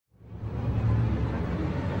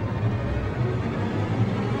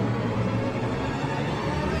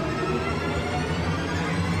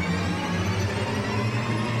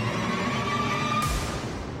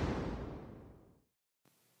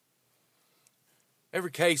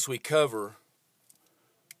Every case we cover,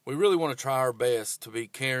 we really want to try our best to be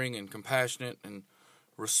caring and compassionate and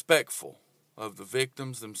respectful of the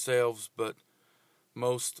victims themselves, but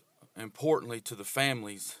most importantly to the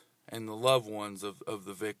families and the loved ones of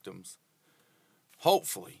the victims.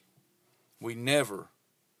 Hopefully, we never,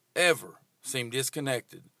 ever seem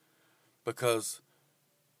disconnected because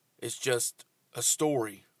it's just a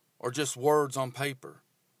story or just words on paper.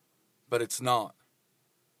 But it's not.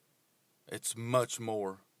 It's much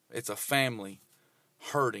more. It's a family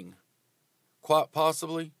hurting. Quite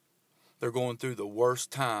possibly, they're going through the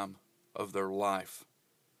worst time of their life.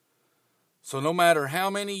 So no matter how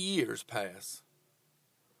many years pass,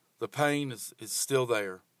 the pain is still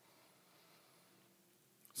there.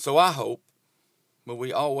 So I hope that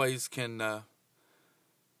we always can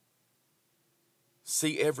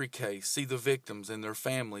see every case, see the victims and their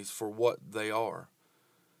families for what they are.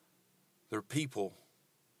 They're people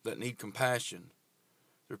that need compassion.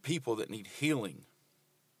 They're people that need healing.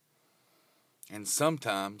 And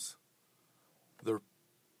sometimes they're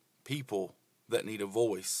people that need a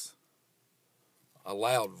voice, a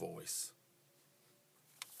loud voice.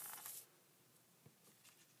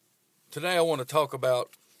 Today I want to talk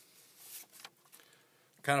about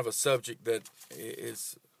kind of a subject that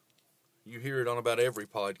is, you hear it on about every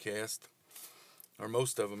podcast, or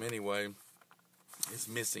most of them anyway. It's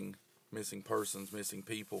missing persons, missing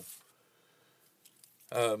people.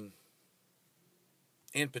 In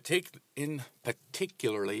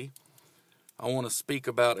particularly, I want to speak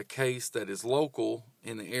about a case that is local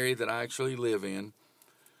in the area that I actually live in.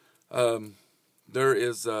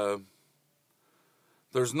 There's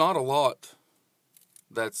not a lot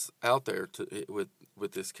that's out there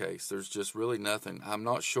with this case. There's just really nothing. I'm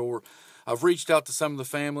not sure. I've reached out to some of the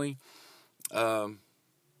family, and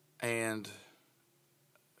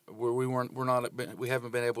we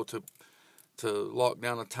haven't been able to lock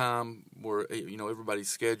down a time where everybody's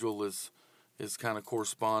schedule is kind of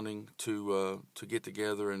corresponding to get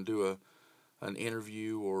together and do an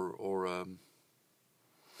interview or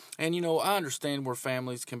and I understand where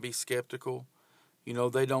families can be skeptical.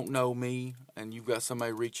 They don't know me, and you've got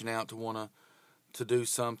somebody reaching out to want to do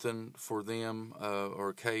something for them or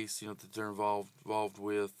a case that they're involved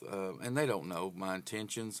with, and they don't know my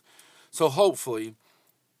intentions. So hopefully,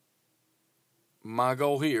 my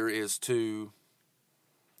goal here is to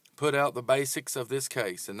put out the basics of this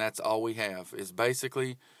case, and that's all we have. Is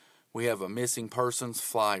basically we have a missing persons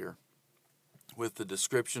flyer with the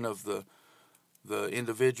description of the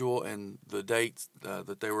individual and the dates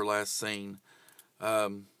that they were last seen.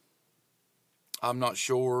 I'm not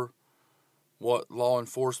sure what law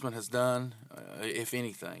enforcement has done, if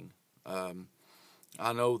anything. I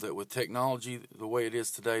know that with technology the way it is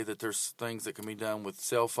today, that there's things that can be done with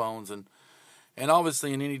cell phones, and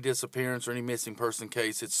obviously in any disappearance or any missing person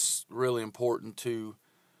case, it's really important to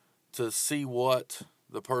see what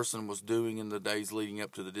the person was doing in the days leading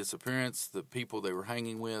up to the disappearance, the people they were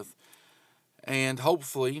hanging with, and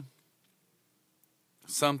hopefully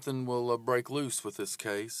something will break loose with this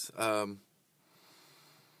case.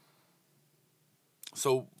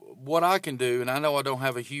 So what I can do, and I know I don't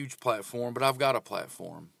have a huge platform, but I've got a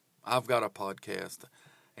platform. I've got a podcast,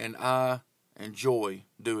 and I enjoy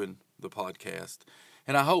doing the podcast.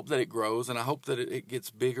 And I hope that it grows, and I hope that it gets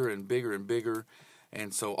bigger and bigger and bigger.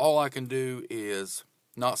 And so all I can do is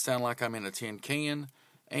not sound like I'm in a tin can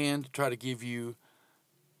and try to give you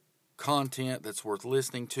content that's worth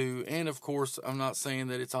listening to. And of course, I'm not saying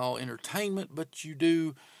that it's all entertainment, but you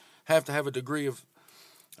do have to have a degree of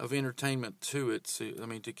entertainment to it,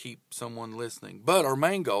 to keep someone listening. But our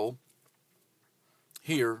main goal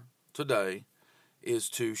here today is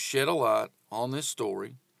to shed a light on this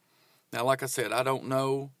story. Now, like I said, I don't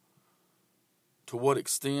know to what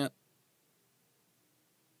extent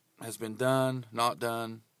has been done, not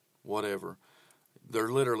done, whatever. There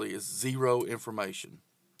literally is zero information.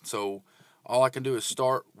 So all I can do is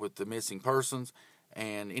start with the missing persons,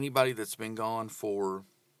 and anybody that's been gone for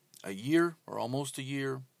a year or almost a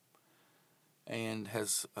year and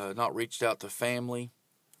has not reached out to family,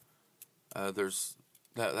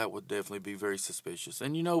 that would definitely be very suspicious.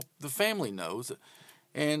 And the family knows,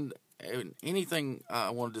 and anything I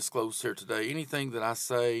want to disclose here today, anything that I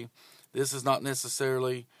say, this is not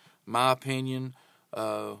necessarily my opinion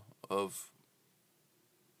of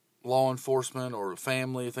law enforcement or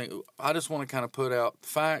family thing. I just want to kind of put out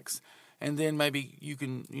facts, and then maybe you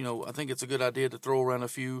can, I think it's a good idea to throw around a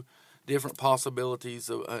few different possibilities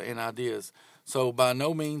and ideas. So by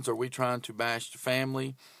no means are we trying to bash the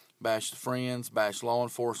family, bash the friends, bash law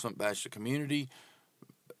enforcement, bash the community.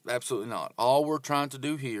 Absolutely not. All we're trying to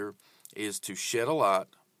do here is to shed a light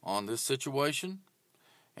on this situation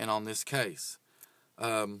and on this case.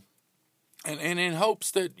 And in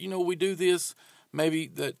hopes that, we do this, maybe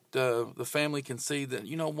that the family can see that,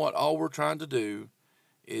 what, all we're trying to do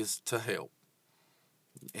is to help.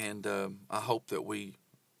 And I hope that we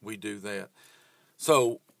do that.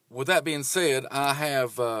 So, with that being said, I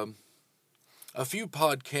have a few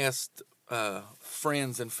podcast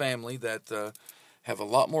friends and family that have a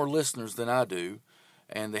lot more listeners than I do,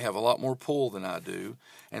 and they have a lot more pull than I do.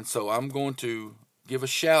 And so I'm going to give a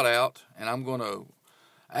shout out, and I'm going to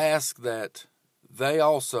ask that they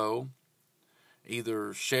also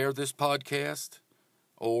either share this podcast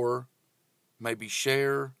or maybe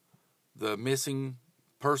share the missing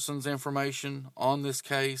persons information on this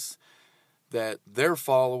case, that their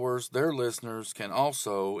followers, their listeners can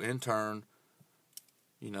also in turn,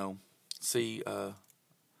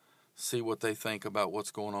 see what they think about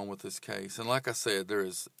what's going on with this case. And like I said, there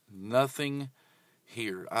is nothing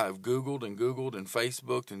here. I've Googled and Googled and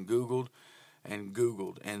Facebooked and Googled,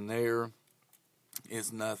 and there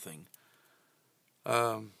is nothing.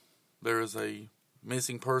 There is a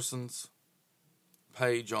missing persons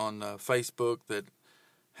page on Facebook that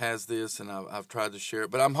has this, and I've tried to share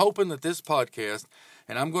it. But I'm hoping that this podcast,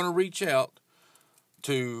 and I'm going to reach out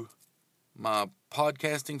to my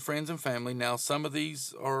podcasting friends and family. Now, some of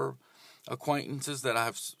these are acquaintances that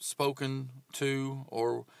I've spoken to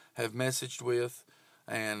or have messaged with,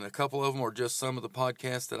 and a couple of them are just some of the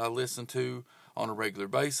podcasts that I listen to on a regular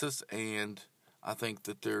basis, and I think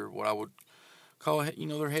that they're what I would call,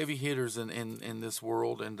 they're heavy hitters in this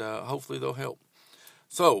world, and hopefully they'll help.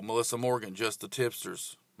 So, Melissa Morgan, Just the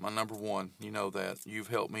Tipsters, my number one. You know that. You've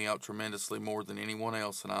helped me out tremendously more than anyone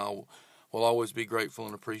else, and I will always be grateful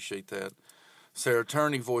and appreciate that. Sarah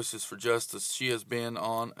Turney, Voices for Justice. She has been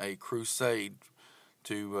on a crusade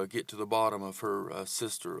to get to the bottom of her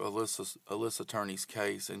sister, Alyssa Turney's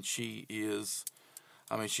case, and she is,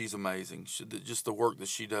 she's amazing. Just the work that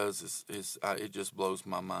she does is it just blows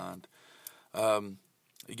my mind.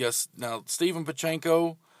 Yes, now, Stephen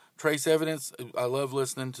Pachenko, Trace Evidence. I love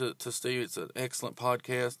listening to Steve. It's an excellent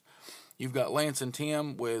podcast. You've got Lance and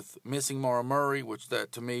Tim with Missing Mara Murray, which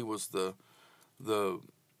that to me was the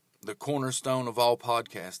cornerstone of all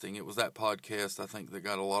podcasting. It was that podcast, I think, that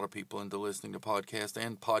got a lot of people into listening to podcasts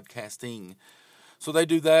and podcasting. So they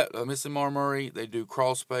do that, Missing Mara Murray. They do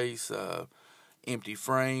Crawl Space, Empty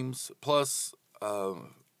Frames. Plus,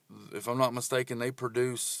 if I'm not mistaken, they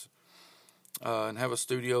produce and have a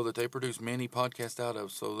studio that they produce many podcasts out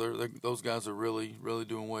of. So those guys are really, really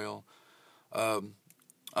doing well.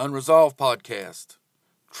 Unresolved Podcast,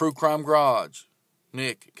 True Crime Garage,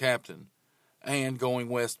 Nick, Captain, and Going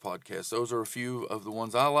West Podcast. Those are a few of the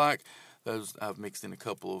ones I like. Those I've mixed in a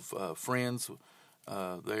couple of friends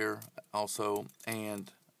there also.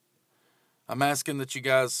 And I'm asking that you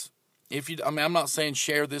guys, I'm not saying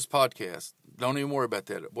share this podcast. Don't even worry about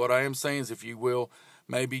that. What I am saying is, if you will,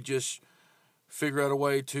 maybe just figure out a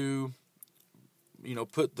way to,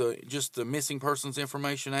 put the missing persons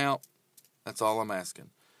information out. That's all I'm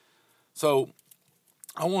asking. So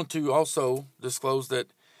I want to also disclose that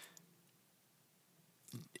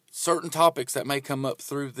certain topics that may come up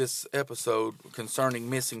through this episode concerning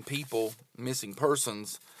missing people, missing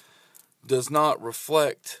persons, does not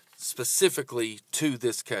reflect specifically to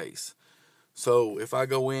this case. So if I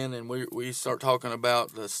go in and we start talking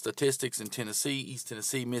about the statistics in Tennessee, East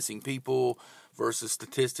Tennessee, missing people versus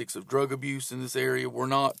statistics of drug abuse in this area, we're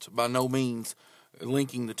not by no means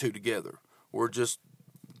linking the two together. We're just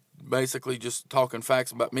basically just talking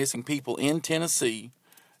facts about missing people in Tennessee,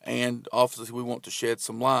 and obviously we want to shed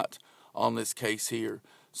some light on this case here.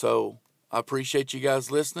 So I appreciate you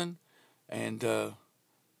guys listening, and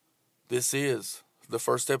this is the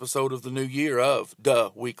first episode of the new year of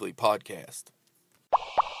the Weekly Podcast.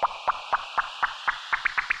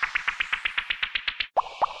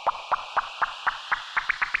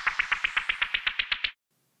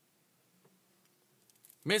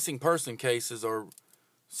 Missing person cases are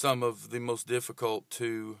some of the most difficult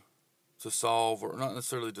to solve, or not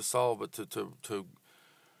necessarily to solve, but to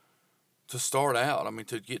start out.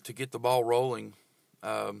 To get the ball rolling.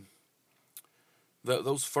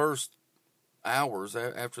 Those first hours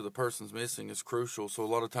after the person's missing is crucial. So a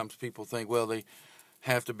lot of times people think, well, they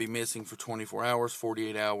have to be missing for 24 hours,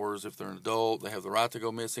 48 hours. If they're an adult, they have the right to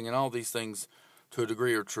go missing, and all these things to a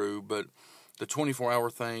degree are true. But the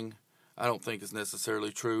 24-hour thing, I don't think is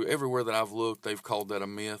necessarily true. Everywhere that I've looked, they've called that a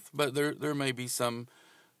myth. But there may be some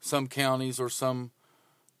counties or some,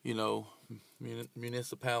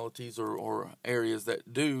 municipalities or areas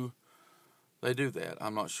that do that.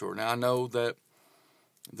 I'm not sure. Now, I know that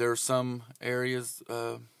there are some areas,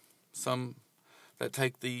 some that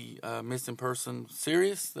take the missing person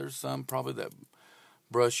serious. There's some probably that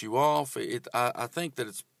brush you off. I think that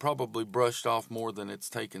it's probably brushed off more than it's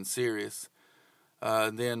taken serious.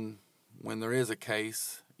 Then when there is a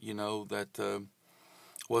case, that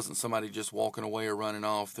wasn't somebody just walking away or running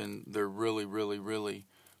off, then they're really, really, really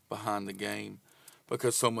behind the game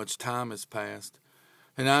because so much time has passed.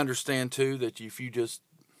 And I understand, too, that if you just,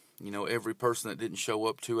 every person that didn't show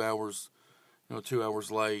up 2 hours, 2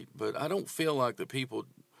 hours late, but I don't feel like the people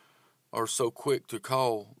are so quick to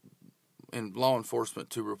call in law enforcement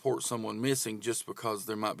to report someone missing just because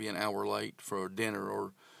there might be an hour late for dinner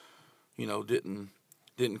or,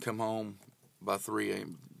 didn't come home by 3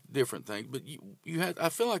 a.m. Different things. But I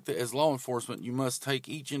feel like that as law enforcement, you must take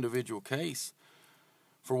each individual case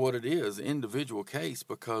for what it is, individual case,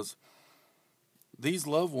 because these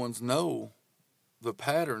loved ones know the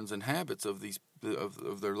patterns and habits of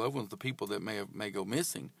their loved ones, the people that may go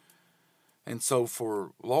missing. And so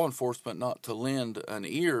for law enforcement not to lend an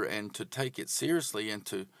ear and to take it seriously and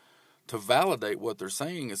to validate what they're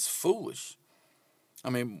saying is foolish.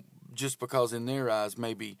 I mean, just because in their eyes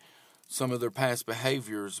maybe some of their past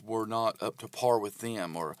behaviors were not up to par with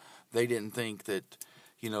them, or they didn't think that,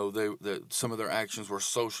 that some of their actions were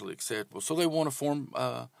socially acceptable. So they want to form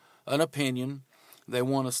an opinion. They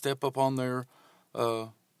want to step up on their, they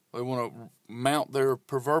want to mount their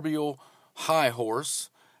proverbial high horse,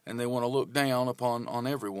 and they want to look down on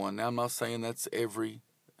everyone. Now, I'm not saying that's every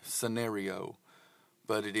scenario,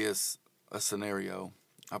 but it is a scenario,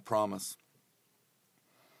 I promise.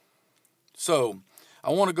 So, I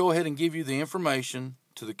want to go ahead and give you the information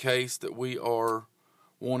to the case that we are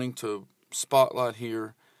wanting to spotlight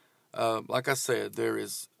here. Like I said, there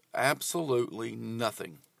is absolutely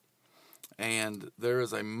nothing. And there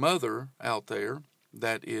is a mother out there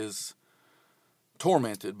that is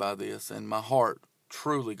tormented by this, and my heart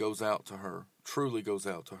truly goes out to her.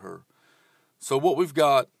 So what we've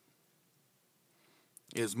got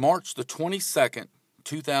is March the 22nd,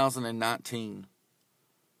 2019.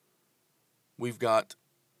 We've got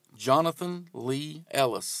Jonathan Lee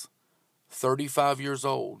Ellis, 35 years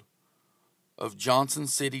old, of Johnson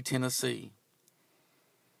City, Tennessee.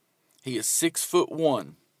 He is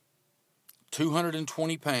 6'1",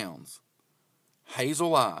 220 pounds,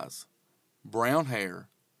 hazel eyes, brown hair.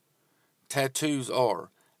 Tattoos are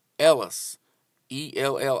Ellis,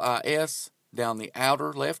 E-L-L-I-S, down the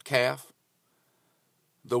outer left calf,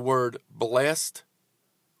 the word blessed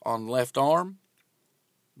on left arm,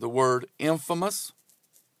 the word infamous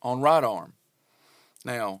on right arm.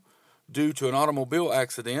 Now, due to an automobile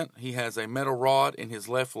accident, he has a metal rod in his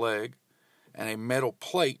left leg and a metal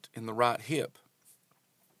plate in the right hip.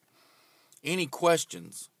 Any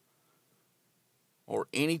questions or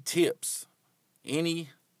any tips, any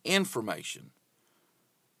information,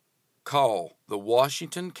 call the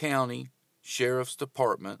Washington County Sheriff's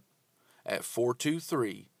Department at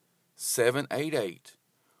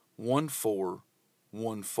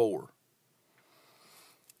 423-788-1414.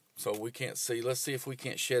 So we can't see. Let's see if we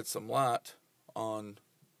can't shed some light on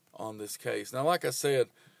this case. Now, like I said,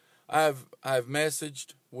 I've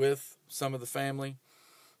messaged with some of the family,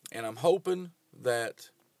 and I'm hoping that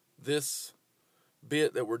this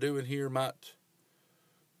bit that we're doing here might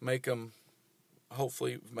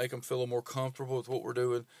hopefully make them feel a little more comfortable with what we're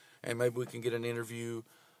doing, and maybe we can get an interview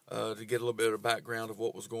to get a little bit of background of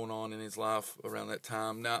what was going on in his life around that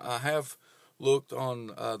time. Now, I have looked on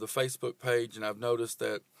the Facebook page, and I've noticed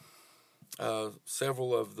that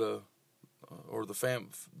several of the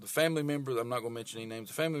family member, I'm not going to mention any names,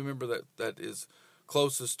 the family member that is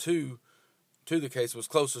closest to the case, was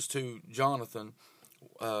closest to Jonathan,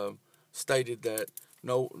 stated that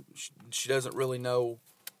no, she doesn't really know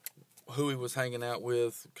who he was hanging out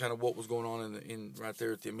with, kind of what was going on in right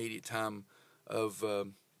there at the immediate time of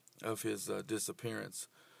his disappearance.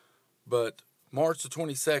 But March the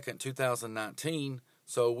 22nd, 2019,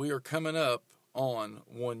 so we are coming up on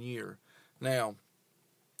 1 year. Now,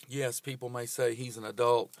 yes, people may say he's an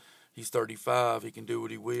adult, he's 35, he can do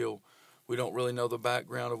what he will. We don't really know the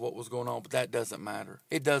background of what was going on, but that doesn't matter.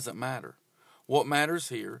 It doesn't matter. What matters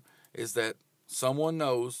here is that someone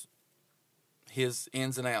knows his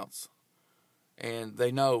ins and outs, and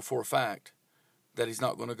they know for a fact that he's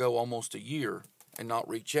not going to go almost a year and not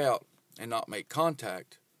reach out and not make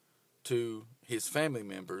contact to his family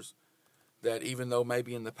members, that even though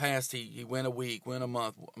maybe in the past he went a week, went a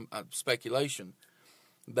month, speculation,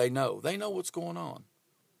 they know what's going on.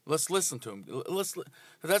 Let's listen to him.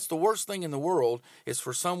 That's the worst thing in the world, is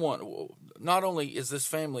for someone, not only is this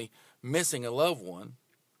family missing a loved one,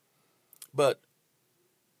 but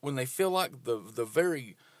when they feel like the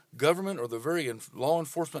very government or the very law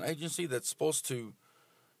enforcement agency that's supposed to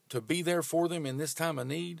be there for them in this time of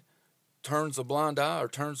need turns a blind eye or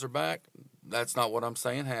turns their back. That's not what I'm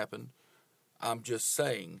saying happened. I'm just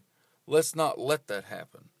saying, let's not let that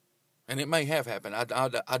happen. And it may have happened.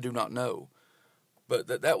 I do not know.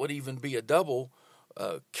 But that would even be a double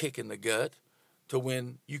kick in the gut to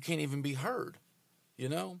when you can't even be heard, you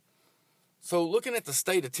know? So looking at the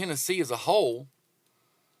state of Tennessee as a whole,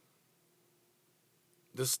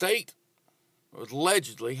 the state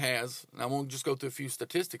allegedly has, and I won't just go through a few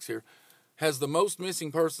statistics here, has the most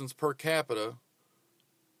missing persons per capita.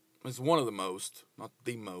 It's one of the most, not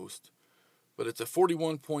the most, but it's a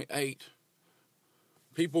 41.8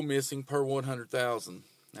 people missing per 100,000.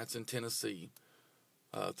 That's in Tennessee.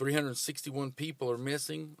 361 people are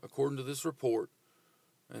missing, according to this report.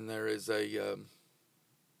 And there is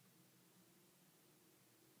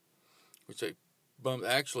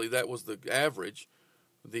actually, that was the average.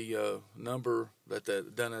 The number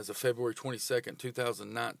that done as of February 22nd,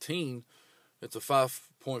 2019, it's a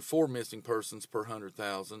 5.4 missing persons per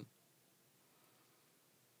 100,000.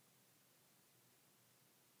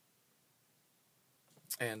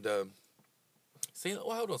 And hold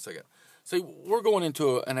on a second. See, we're going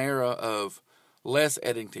into an era of less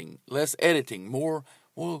editing, more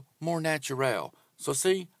natural. So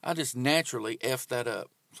see, I just naturally effed that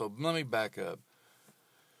up. So let me back up.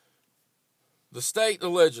 The state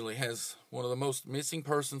allegedly has one of the most missing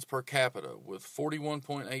persons per capita, with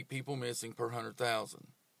 41.8 people missing per 100,000.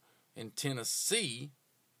 In Tennessee,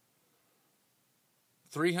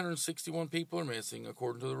 361 people are missing,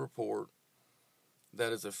 according to the report.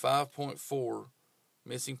 That is a 5.4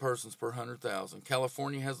 missing persons per 100,000.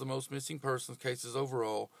 California has the most missing persons cases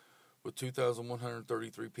overall, with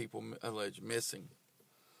 2,133 people alleged missing.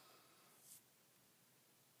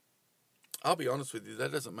 I'll be honest with you,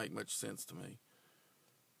 that doesn't make much sense to me.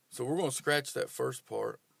 So we're going to scratch that first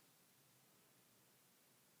part.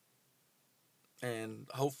 And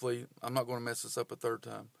hopefully, I'm not going to mess this up a third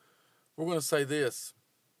time. We're going to say this.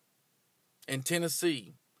 In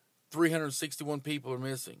Tennessee, 361 people are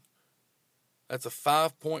missing. That's a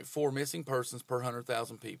 5.4 missing persons per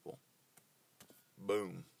 100,000 people.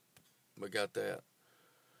 Boom. We got that.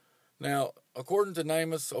 Now, according to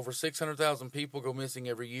NamUs, over 600,000 people go missing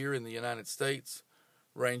every year in the United States,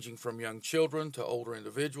 ranging from young children to older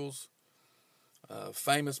individuals.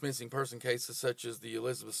 Famous missing person cases such as the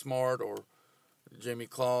Elizabeth Smart or Jimmy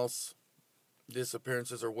Claus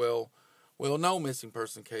disappearances are well-known missing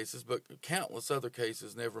person cases, but countless other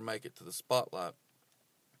cases never make it to the spotlight.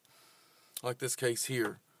 Like this case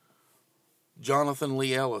here. Jonathan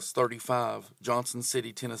Lee Ellis, 35, Johnson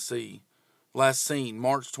City, Tennessee. Last seen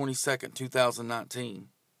March 22nd, 2019.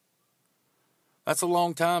 That's a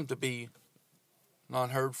long time to be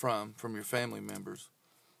not heard from your family members.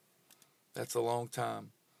 That's a long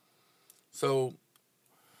time. So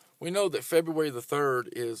we know that February the 3rd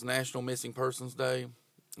is National Missing Persons Day,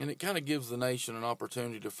 and it kind of gives the nation an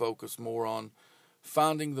opportunity to focus more on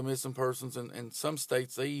finding the missing persons. And some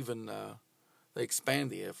states, they even they expand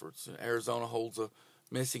the efforts. Arizona holds a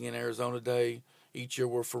Missing in Arizona Day each year,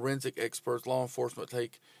 where forensic experts, law enforcement,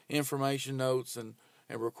 take information notes and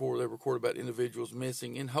record. They record about individuals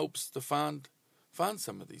missing in hopes to find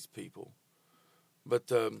some of these people.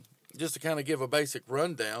 But just to kind of give a basic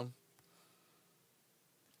rundown,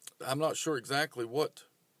 I'm not sure exactly what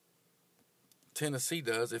Tennessee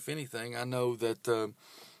does, if anything. I know that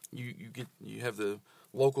you have the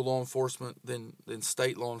local law enforcement, then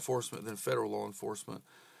state law enforcement, then federal law enforcement.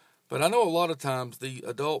 But I know a lot of times the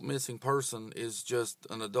adult missing person is just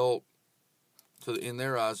an adult, in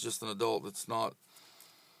their eyes, just an adult that's not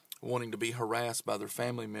wanting to be harassed by their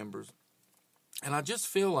family members. And I just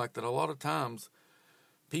feel like that a lot of times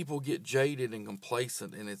people get jaded and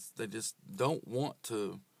complacent, and they just don't want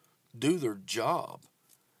to do their job.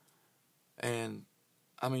 And,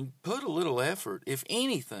 I mean, put a little effort, if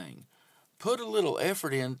anything, put a little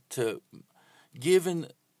effort into giving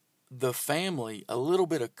the family a little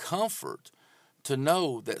bit of comfort to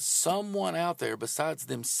know that someone out there besides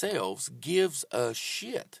themselves gives a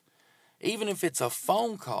shit. Even if it's a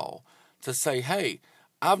phone call to say, hey,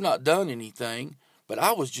 I've not done anything, but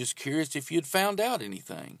I was just curious if you'd found out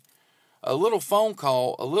anything. A little phone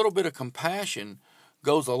call, a little bit of compassion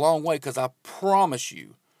goes a long way, because I promise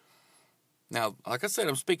you. Now, like I said,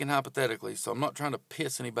 I'm speaking hypothetically, so I'm not trying to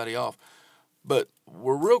piss anybody off. But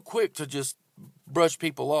we're real quick to just brush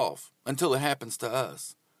people off until it happens to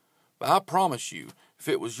us. But I promise you, if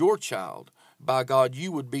it was your child, by God,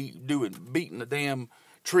 you would be beating the damn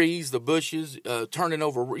trees, the bushes, turning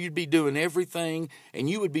over. You'd be doing everything, and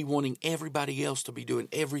you would be wanting everybody else to be doing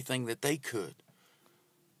everything that they could.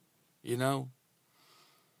 you know?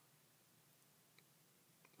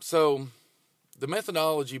 So the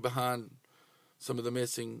methodology behind some of the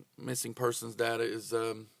missing persons data is,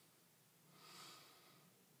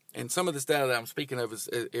 and some of this data that I'm speaking of is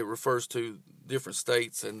it refers to different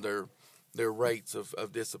states and their rates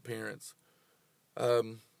of disappearance. A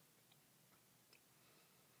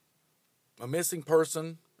missing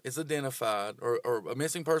person is identified, or a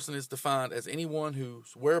missing person is defined as anyone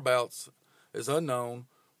whose whereabouts is unknown,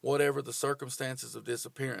 whatever the circumstances of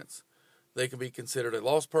disappearance. They can be considered a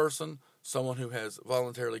lost person, someone who has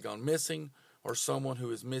voluntarily gone missing, or someone who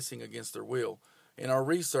is missing against their will. In our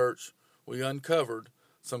research, we uncovered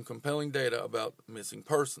some compelling data about missing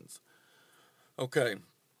persons. Okay,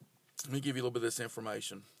 let me give you a little bit of this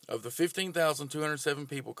information. Of the 15,207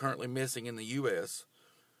 people currently missing in the U.S.,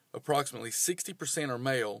 approximately 60% are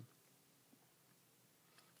male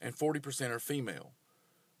and 40% are female.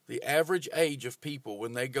 The average age of people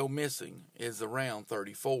when they go missing is around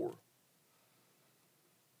 34.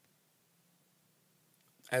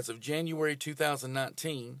 As of January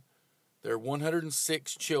 2019, there are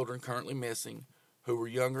 106 children currently missing who were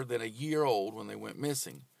younger than a year old when they went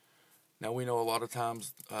missing. Now, we know a lot of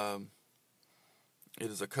times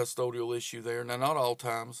it is a custodial issue there. Now, not all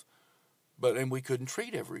times, and we couldn't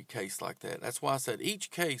treat every case like that. That's why I said each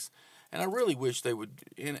case, and I really wish they would,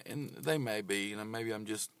 and they may be, and maybe I'm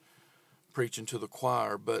just preaching to the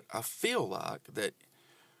choir, but I feel like that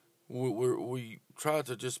we try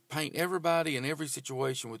to just paint everybody in every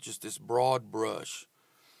situation with just this broad brush.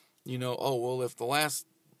 Oh, well, if the last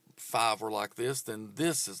 5 were like this, then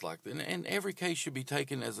this is like that. And every case should be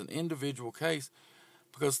taken as an individual case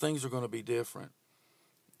because things are going to be different.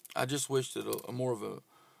 I just wish that a more of a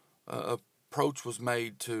approach was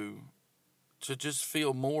made to just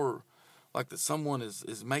feel more like that someone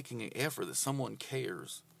is making an effort, that someone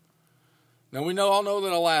cares. Now, we all know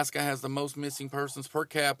that Alaska has the most missing persons per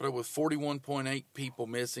capita with 41.8 people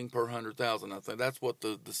missing per 100,000. I think that's what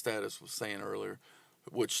the status was saying earlier,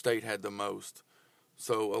 which state had the most.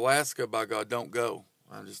 So, Alaska, by God, don't go.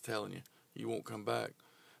 I'm just telling you, you won't come back.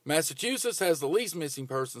 Massachusetts has the least missing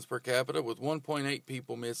persons per capita with 1.8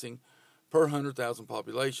 people missing per 100,000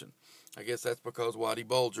 population. I guess that's because Whitey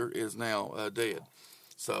Bulger is now dead.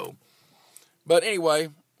 So, but anyway,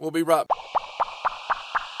 we'll be right back.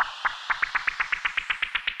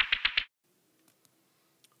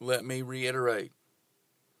 Let me reiterate.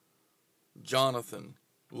 Jonathan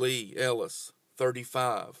Lee Ellis,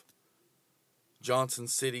 35, Johnson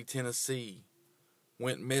City, Tennessee,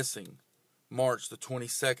 went missing March the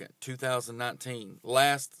 22nd, 2019.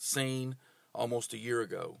 Last seen almost a year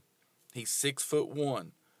ago. He's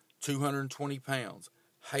 6'1", 220 pounds,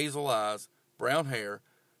 hazel eyes, brown hair,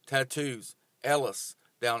 tattoos, Ellis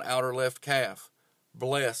down outer left calf,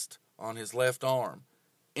 blessed on his left arm,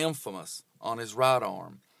 infamous on his right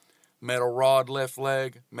arm, metal rod left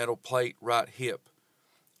leg, metal plate right hip.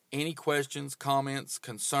 Any questions, comments,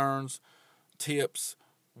 concerns, tips,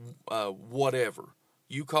 whatever,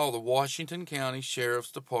 you call the Washington County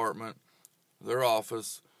Sheriff's Department, their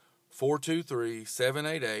office,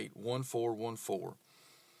 423-788-1414.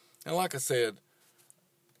 And like I said,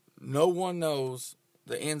 no one knows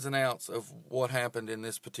the ins and outs of what happened in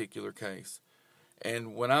this particular case.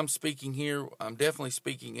 And when I'm speaking here, I'm definitely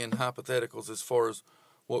speaking in hypotheticals as far as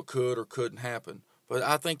what could or couldn't happen. But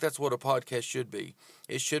I think that's what a podcast should be.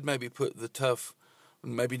 It should maybe put the tough,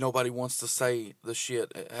 maybe nobody wants to say the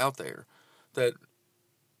shit out there. That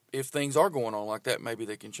if things are going on like that, maybe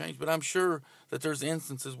they can change. But I'm sure that there's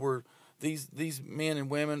instances where these men and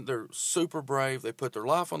women, they're super brave. They put their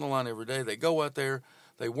life on the line every day. They go out there,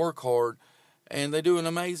 they work hard, and they do an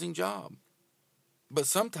amazing job. But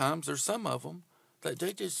sometimes there's some of them that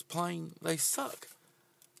they just they suck.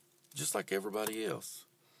 Just like everybody else.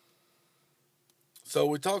 So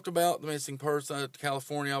we talked about the missing person.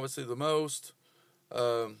 California, obviously, the most.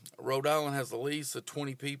 Rhode Island has the least at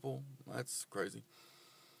 20 people. That's crazy.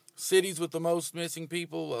 Cities with the most missing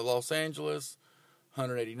people: Los Angeles,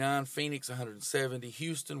 189. Phoenix, 170.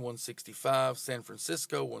 Houston, 165. San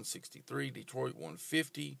Francisco, 163. Detroit,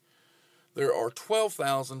 150. There are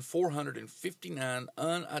 12,459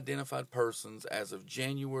 unidentified persons as of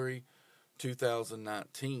January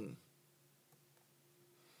 2019.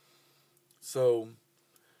 So,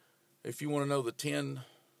 if you want to know the 10,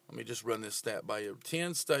 let me just run this stat by you.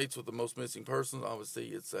 10 states with the most missing persons, obviously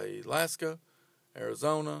it's Alaska,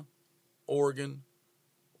 Arizona, Oregon,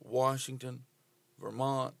 Washington,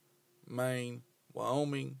 Vermont, Maine,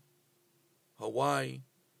 Wyoming, Hawaii,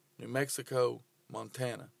 New Mexico,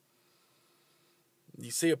 Montana. You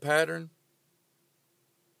see a pattern?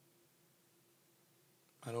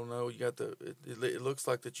 I don't know. You got it looks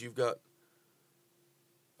like that you've got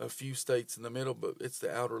a few states in the middle, but it's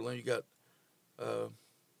the outer limb. You got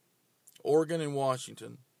Oregon and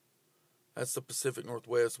Washington. That's the Pacific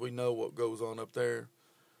Northwest. We know what goes on up there.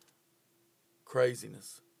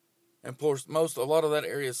 Craziness. And plus, a lot of that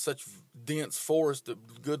area is such dense forest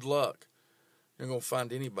that good luck. You're going to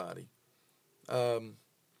find anybody.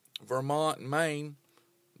 Vermont and Maine,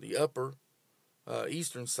 the upper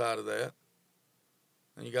eastern side of that.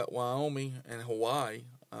 And you got Wyoming and Hawaii.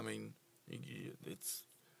 I mean, it's...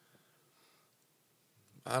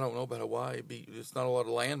 I don't know about Hawaii. It's not a lot of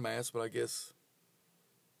land mass, but I guess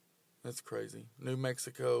that's crazy. New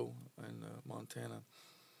Mexico and Montana.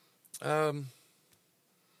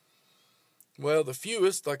 Well, the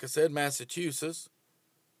fewest, like I said, Massachusetts,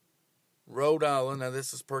 Rhode Island. Now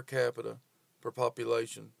this is per capita, per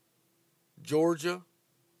population. Georgia,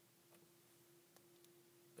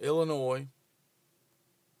 Illinois,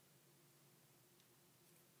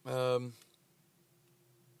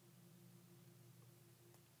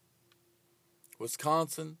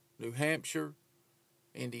 Wisconsin, New Hampshire,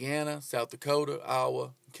 Indiana, South Dakota,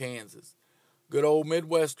 Iowa, Kansas. Good old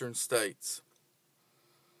Midwestern states.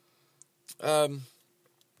 I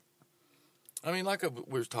mean, like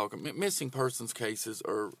we were talking, missing persons cases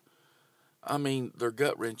are, I mean, they're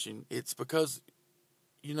gut-wrenching. It's because,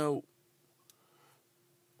 you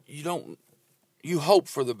hope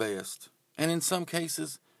for the best. And in some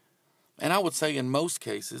cases, and I would say in most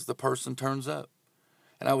cases, the person turns up.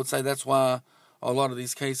 And I would say that's why a lot of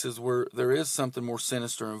these cases where there is something more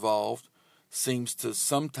sinister involved seems to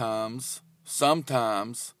sometimes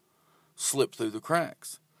slip through the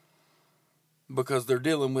cracks. Because they're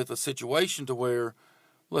dealing with a situation to where,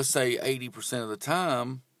 let's say 80% of the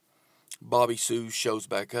time, Bobby Sue shows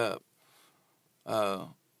back up.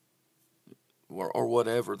 Or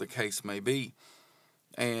whatever the case may be.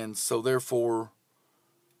 And so therefore,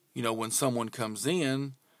 when someone comes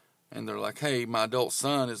in and they're like, hey, my adult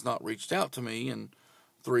son has not reached out to me in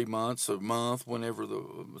 3 months, a month, whenever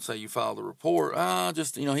say you file the report,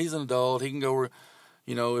 he's an adult, he can go,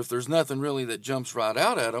 if there's nothing really that jumps right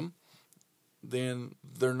out at him, then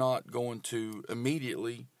they're not going to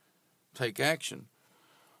immediately take action.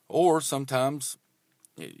 Or sometimes,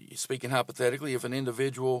 speaking hypothetically, if an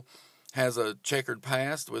individual has a checkered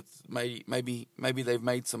past with maybe they've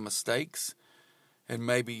made some mistakes, and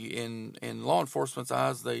maybe in law enforcement's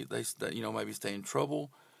eyes they maybe stay in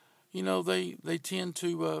trouble, they tend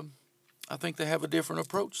to I think they have a different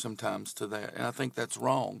approach sometimes to that, and I think that's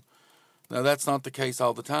wrong. Now that's not the case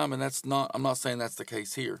all the time, and I'm not saying that's the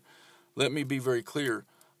case here. Let me be very clear.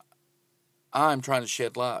 I'm trying to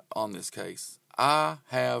shed light on this case. I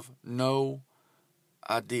have no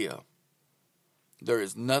idea. There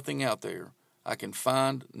is nothing out there. I can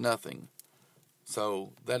find nothing.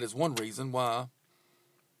 So that is one reason why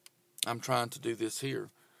I'm trying to do this here.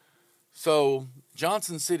 So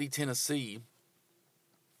Johnson City, Tennessee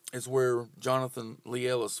is where Jonathan Lee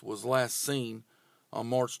Ellis was last seen on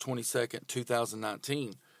March 22nd,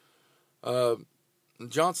 2019.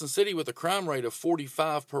 Johnson City, with a crime rate of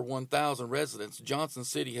 45 per 1,000 residents, Johnson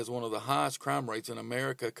City has one of the highest crime rates in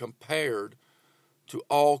America compared to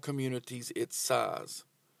all communities its size.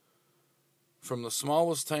 From the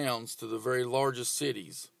smallest towns to the very largest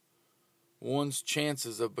cities, one's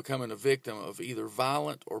chances of becoming a victim of either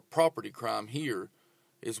violent or property crime here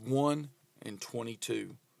is 1 in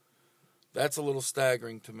 22. That's a little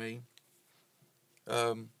staggering to me.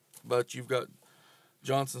 But you've got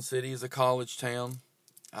Johnson City is a college town.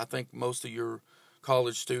 I think most of your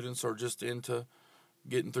college students are just into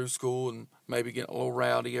getting through school and maybe getting a little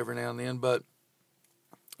rowdy every now and then, but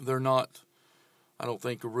they're not, I don't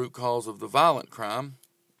think, a root cause of the violent crime.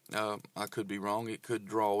 I could be wrong. It could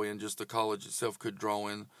draw in, just the college itself could draw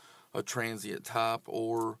in a transient type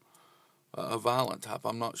or a violent type.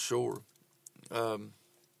 I'm not sure.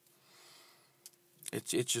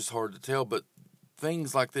 It's just hard to tell, but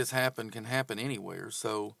things like this can happen anywhere.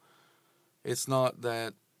 So it's not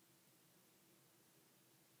that,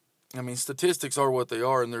 statistics are what they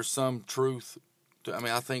are, and there's some truth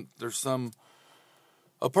I think there's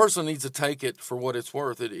a person needs to take it for what it's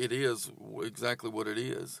worth. It is exactly what it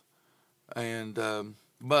is. And,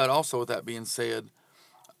 but also with that being said,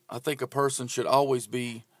 I think a person should always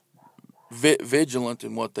be vigilant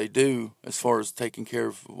in what they do as far as taking care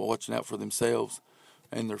of, watching out for themselves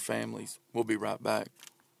and their families. We'll be right back.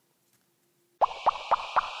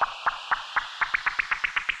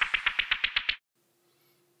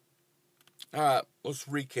 All right, let's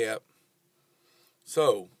recap.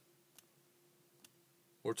 So,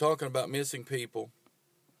 we're talking about missing people,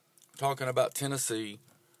 talking about Tennessee,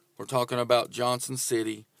 We're talking about Johnson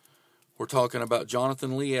City. We're talking about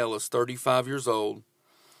Jonathan Lee Ellis, 35 years old.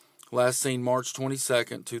 Last seen March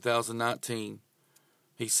 22nd, 2019.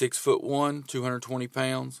 He's 6'1", 220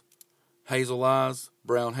 pounds, hazel eyes,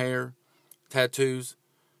 brown hair, tattoos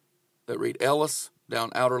that read Ellis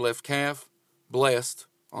down outer left calf, blessed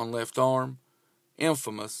on left arm,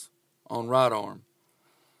 infamous on right arm.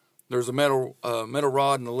 There's a metal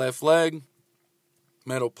rod in the left leg,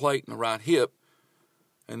 metal plate in the right hip,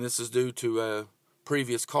 and this is due to a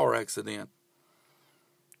previous car accident.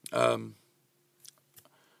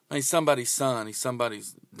 He's somebody's son. He's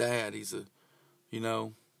somebody's dad. He's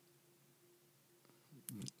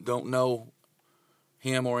don't know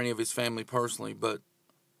him or any of his family personally, but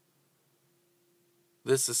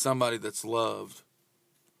this is somebody that's loved.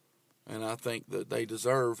 And I think that they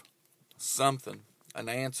deserve something, an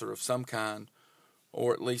answer of some kind,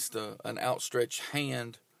 or at least an outstretched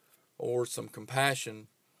hand, or some compassion,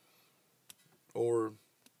 or,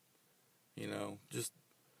 just,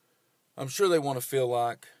 I'm sure they want to feel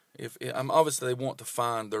like, obviously they want to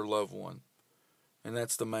find their loved one, and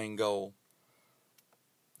that's the main goal.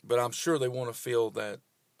 But I'm sure they want to feel that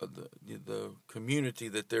the community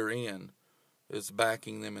that they're in is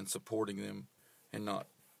backing them and supporting them, and not,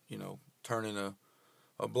 turning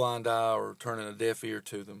a blind eye or turning a deaf ear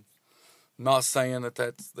to them. I'm not saying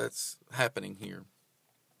that's happening here.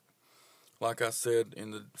 Like I said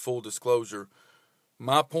in the full disclosure,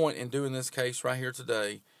 my point in doing this case right here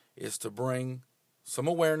today is to bring some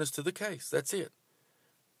awareness to the case. That's it.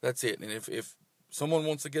 And if someone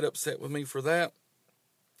wants to get upset with me for that,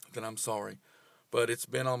 then I'm sorry. But it's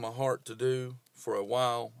been on my heart to do for a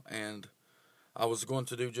while, and I was going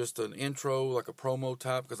to do just an intro, like a promo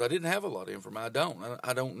type, because I didn't have a lot of information.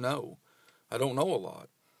 I don't know a lot.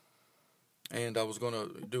 And I was going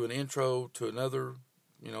to do an intro to another,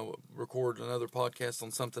 record another podcast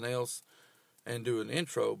on something else and do an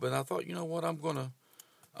intro. But I thought, you know what, I'm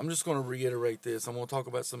just going to reiterate this. I'm going to talk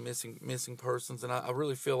about some missing persons, and I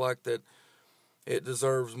really feel like that it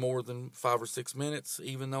deserves more than 5 or 6 minutes,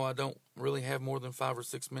 even though I don't really have more than 5 or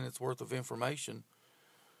 6 minutes worth of information.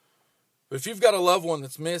 But if you've got a loved one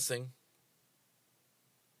that's missing,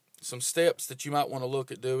 some steps that you might want to look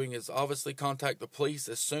at doing is obviously contact the police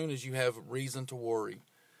as soon as you have reason to worry.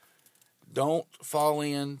 Don't fall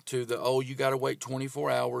into you got to wait 24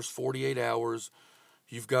 hours, 48 hours.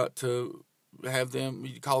 You've got to have them,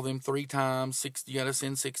 you call them 3 times, you got to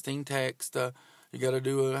send 16 texts, you got to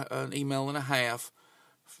do an email and a half.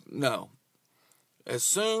 No. As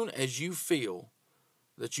soon as you feel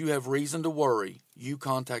that you have reason to worry, you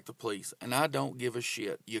contact the police. And I don't give a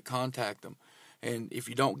shit. You contact them. And if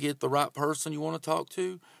you don't get the right person you want to talk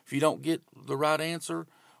to, if you don't get the right answer,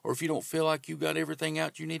 or if you don't feel like you got everything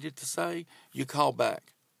out you needed to say, you call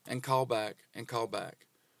back and call back and call back.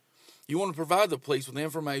 You want to provide the police with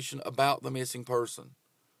information about the missing person.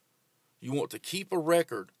 You want to keep a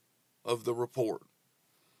record of the report.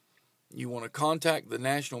 You want to contact the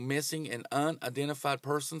National Missing and Unidentified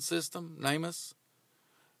Person System, NamUs,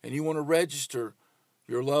 and you want to register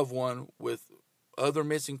your loved one with other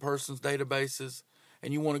missing persons databases,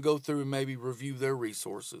 and you want to go through and maybe review their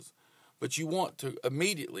resources. But you want to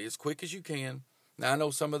immediately, as quick as you can. Now, I know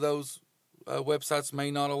some of those websites may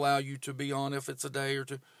not allow you to be on if it's a day or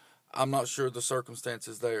two. I'm not sure the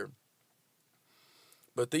circumstances there.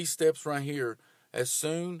 But these steps right here, as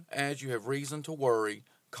soon as you have reason to worry,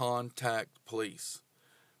 contact police.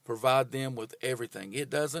 Provide them with everything. It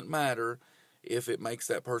doesn't matter if it makes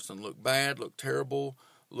that person look bad, look terrible,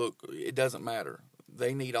 it doesn't matter.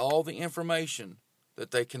 They need all the information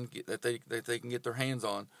that they can get, that they can get their hands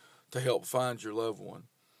on to help find your loved one.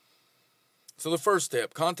 So the first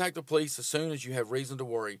step, contact the police as soon as you have reason to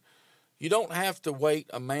worry. You don't have to wait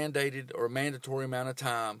a mandated or mandatory amount of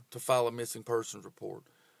time to file a missing persons report.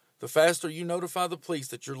 The faster you notify the police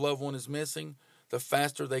that your loved one is missing, the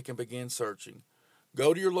faster they can begin searching.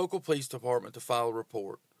 Go to your local police department to file a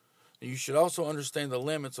report. You should also understand the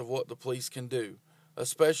limits of what the police can do,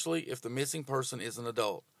 especially if the missing person is an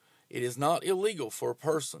adult. It is not illegal for a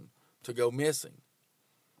person to go missing.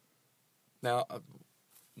 Now,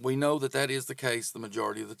 we know that is the case the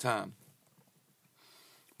majority of the time,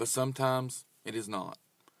 but sometimes it is not.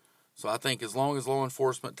 So I think as long as law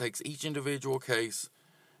enforcement takes each individual case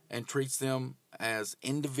and treats them as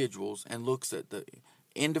individuals and looks at the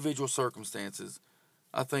individual circumstances,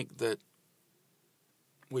 I think that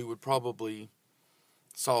we would probably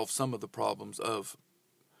solve some of the problems of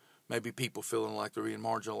maybe people feeling like they're being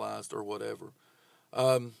marginalized or whatever.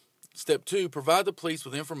 Step 2, provide the police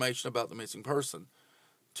with information about the missing person.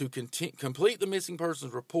 To complete the missing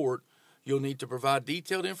persons report, You'll need to provide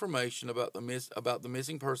detailed information about the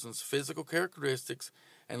missing person's physical characteristics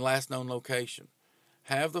and last known location.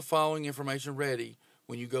 Have the following information ready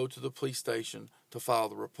when you go to the police station to file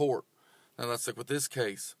the report. Now let's look with this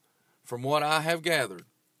case. From what I have gathered,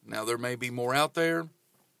 now there may be more out there.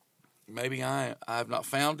 Maybe I have not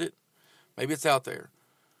found it. Maybe it's out there.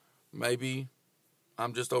 Maybe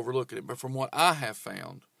I'm just overlooking it. But from what I have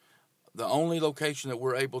found, the only location that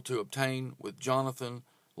we're able to obtain with Jonathan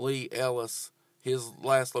Lee Ellis, his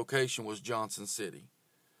last location was Johnson City.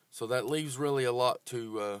 So that leaves really a lot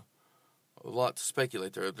to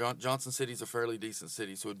speculate there. Johnson City is a fairly decent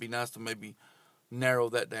city, so it'd be nice to maybe narrow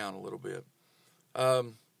that down a little bit.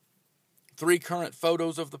 3 current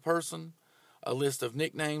photos of the person, a list of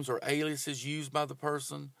nicknames or aliases used by the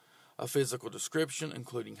person, a physical description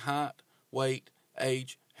including height, weight,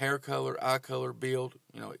 age, hair color, eye color, build,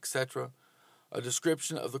 etc. A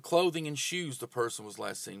description of the clothing and shoes the person was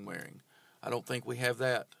last seen wearing. I don't think we have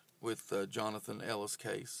that with Jonathan Ellis'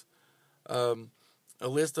 case. A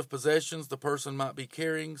list of possessions the person might be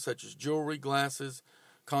carrying, such as jewelry, glasses,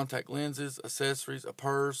 contact lenses, accessories, a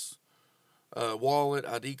purse, wallet,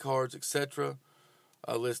 ID cards, etc.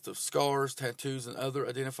 A list of scars, tattoos, and other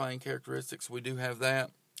identifying characteristics. We do have that.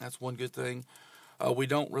 That's one good thing. We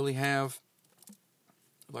don't really have,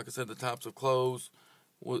 like I said, the types of clothes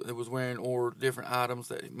it was wearing or different items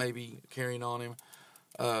that it may be carrying on him.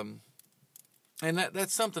 And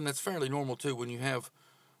that's something that's fairly normal, too, when you have,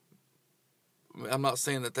 I'm not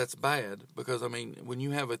saying that that's bad, because, when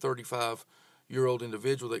you have a 35-year-old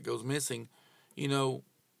individual that goes missing,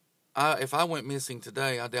 if I went missing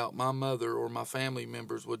today, I doubt my mother or my family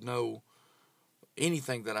members would know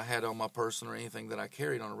anything that I had on my person or anything that I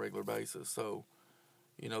carried on a regular basis. So,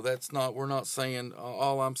 we're not saying,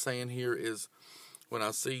 all I'm saying here is when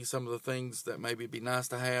I see some of the things that maybe it'd be nice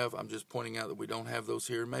to have, I'm just pointing out that we don't have those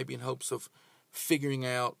here, maybe in hopes of figuring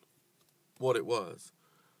out what it was.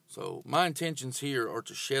 So my intentions here are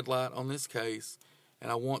to shed light on this case, and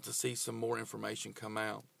I want to see some more information come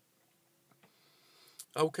out.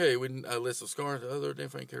 Okay, a list of scars, other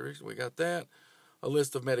different characteristics, we got that. A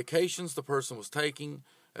list of medications the person was taking,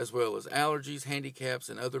 as well as allergies, handicaps,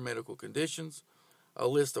 and other medical conditions. A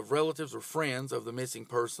list of relatives or friends of the missing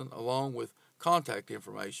person, along with contact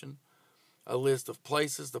information. A list of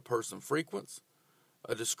places the person frequents.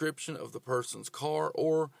 A description of the person's car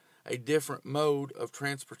or a different mode of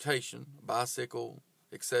transportation, bicycle,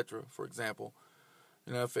 etc., for example.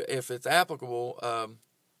 If it's applicable,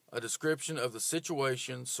 a description of the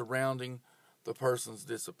situation surrounding the person's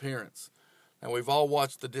disappearance. Now, we've all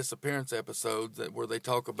watched the disappearance episodes where they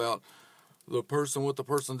talk about what the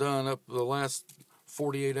person done up the last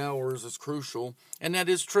 48 hours is crucial, and that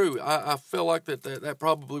is true. I feel like that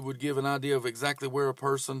probably would give an idea of exactly where a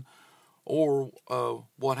person or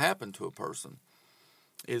what happened to a person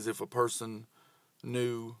is if a person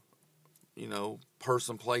knew,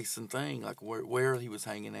 person, place, and thing, like where he was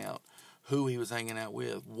hanging out, who he was hanging out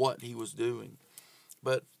with, what he was doing.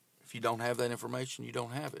 But if you don't have that information, you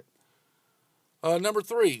don't have it. Number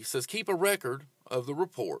 3 says keep a record of the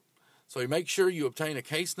report. So you make sure you obtain a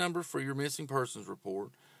case number for your missing persons report.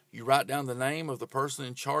 You write down the name of the person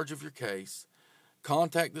in charge of your case.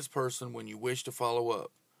 Contact this person when you wish to follow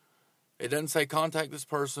up. It doesn't say contact this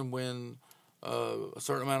person when a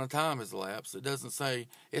certain amount of time has elapsed. It doesn't say,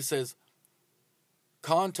 it says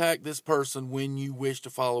contact this person when you wish to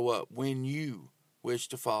follow up. When you wish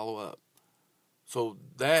to follow up. So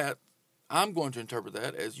that, I'm going to interpret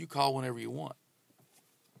that as you call whenever you want.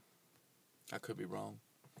 I could be wrong.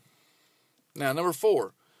 Now, number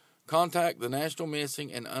 4, contact the National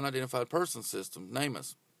Missing and Unidentified Persons System,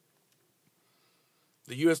 NamUs.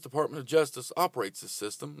 The U.S. Department of Justice operates this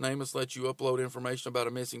system. NamUs lets you upload information about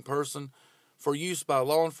a missing person for use by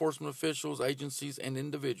law enforcement officials, agencies, and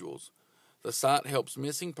individuals. The site helps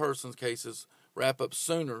missing persons cases wrap up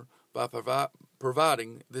sooner by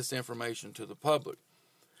providing this information to the public.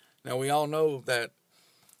 Now, we all know that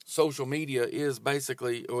social media is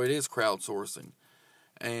basically, or it is crowdsourcing,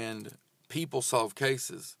 and people solve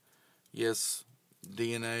cases. Yes,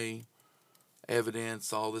 DNA,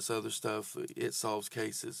 evidence, all this other stuff, it solves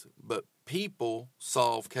cases. But people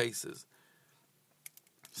solve cases.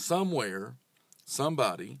 Somewhere,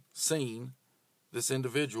 somebody seen this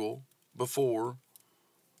individual before,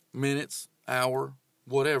 minutes, hour,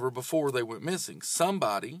 whatever, before they went missing.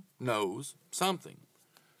 Somebody knows something.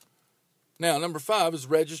 Now, number 5 is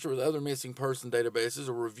register with other missing person databases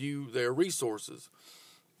or review their resources.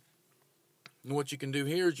 And what you can do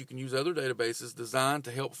here is you can use other databases designed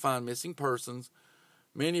to help find missing persons,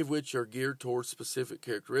 many of which are geared towards specific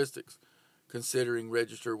characteristics. considering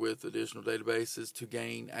register with additional databases to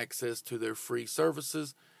gain access to their free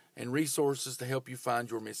services and resources to help you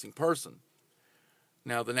find your missing person.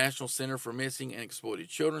 Now, the National Center for Missing and Exploited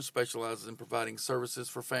Children specializes in providing services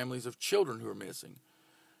for families of children who are missing.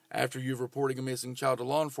 After you've reported a missing child to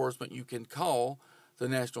law enforcement, you can call the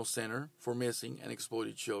National Center for Missing and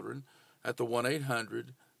Exploited Children at the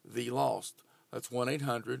 1-800-THE-LOST. That's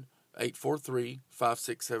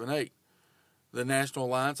 1-800-843-5678. The National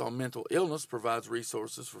Alliance on Mental Illness provides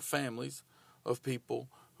resources for families of people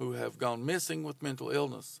who have gone missing with mental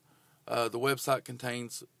illness. The website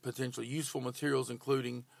contains potentially useful materials,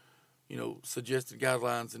 including, suggested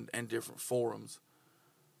guidelines and different forums.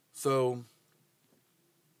 So,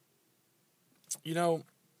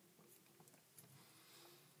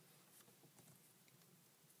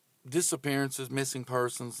 disappearances, missing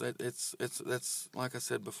persons, that's like I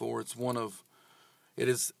said before, it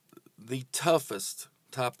is the toughest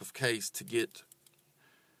type of case to get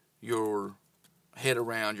your head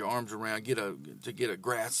around, your arms around, to get a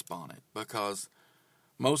grasp on it, because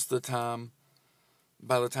most of the time,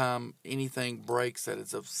 by the time anything breaks that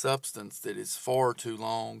is of substance, that is far too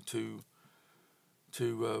long to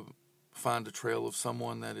find a trail of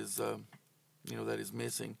someone that is that is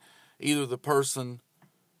missing. Either the person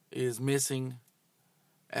is missing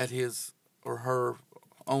at his or her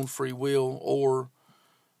own free will, or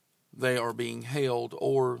they are being held,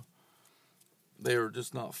 or they are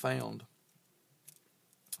just not found.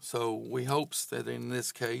 So we hope that in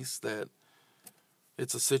this case that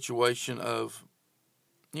it's a situation of,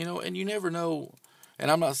 and you never know, and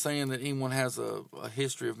I'm not saying that anyone has a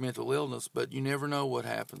history of mental illness, but you never know what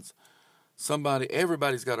happens.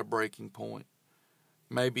 Everybody's got a breaking point.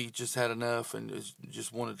 Maybe just had enough and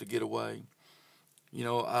just wanted to get away.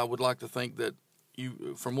 I would like to think that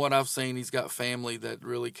from what I've seen, he's got family that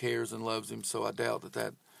really cares and loves him, so I doubt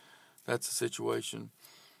that's the situation.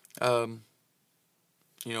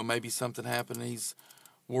 Maybe something happened and he's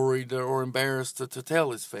worried or embarrassed to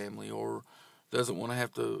tell his family, or doesn't want to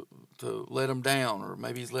have to let them down, or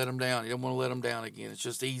maybe he's let them down. He doesn't want to let them down again. It's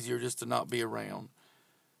just easier just to not be around,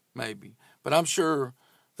 maybe. But I'm sure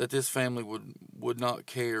that this family would not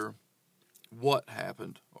care what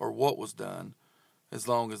happened or what was done, as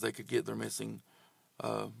long as they could get their missing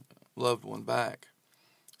loved one back.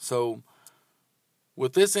 So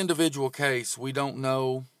with this individual case, we don't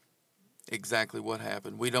know exactly what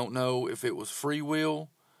happened. We don't know if it was free will,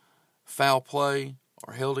 foul play,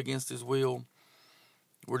 or held against his will.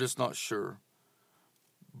 We're just not sure.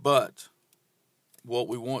 But what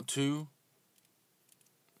we want to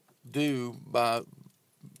do by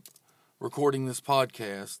recording this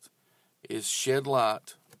podcast is shed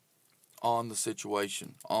light on the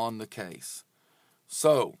situation, on the case.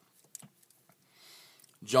 So,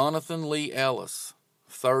 Jonathan Lee Ellis,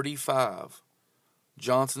 35,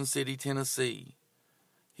 Johnson City, Tennessee.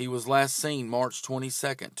 He was last seen March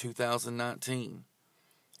 22nd, 2019.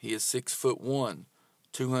 He is 6'1",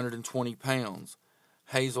 220 pounds,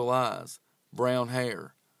 hazel eyes, brown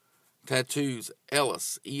hair. Tattoos: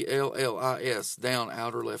 Ellis, E-L-L-I-S, down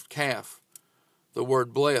outer left calf. The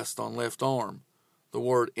word blessed on left arm. The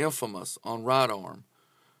word infamous on right arm.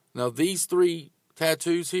 Now these three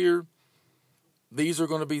tattoos here, these are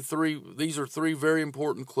three very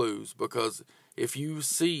important clues, because if you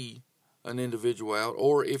see an individual out,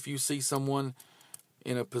 or if you see someone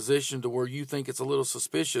in a position to where you think it's a little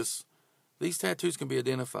suspicious, these tattoos can be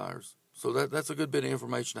identifiers. So that's a good bit of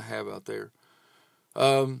information to have out there.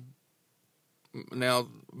 Now,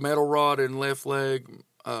 metal rod in left leg,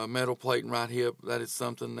 metal plate in right hip, that is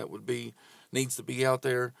something that needs to be out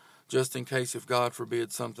there, just in case, if God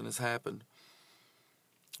forbid, something has happened.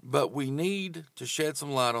 But we need to shed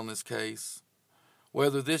some light on this case.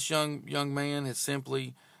 Whether this young man has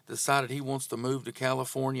simply decided he wants to move to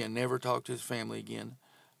California and never talk to his family again,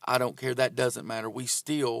 I don't care. That doesn't matter. I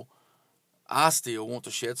still want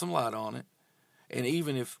to shed some light on it. And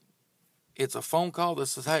even if it's a phone call that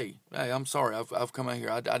says, hey, I'm sorry, I've come out here,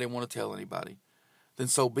 I didn't want to tell anybody, then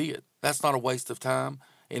so be it. That's not a waste of time,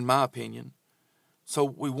 in my opinion. So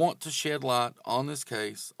we want to shed light on this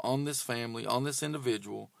case, on this family, on this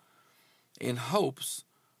individual, in hopes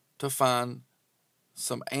to find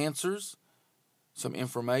some answers, some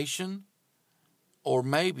information, or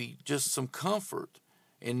maybe just some comfort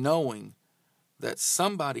in knowing that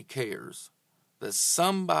somebody cares, and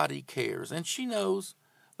she knows.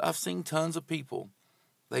 I've seen tons of people,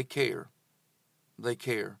 they care, but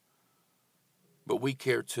we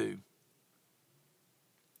care too.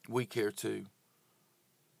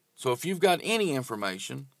 So if you've got any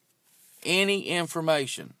information,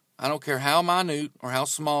 I don't care how minute or how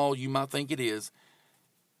small you might think it is,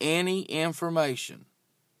 any information,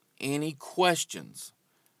 any questions,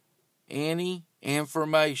 any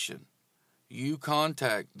information, you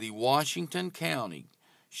contact the Washington County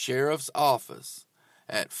Sheriff's Office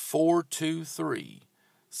at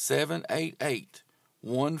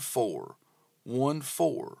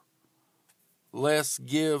 423-788-1414. Let's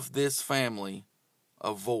give this family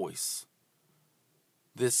a voice.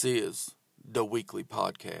 This is the Weekly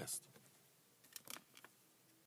Podcast.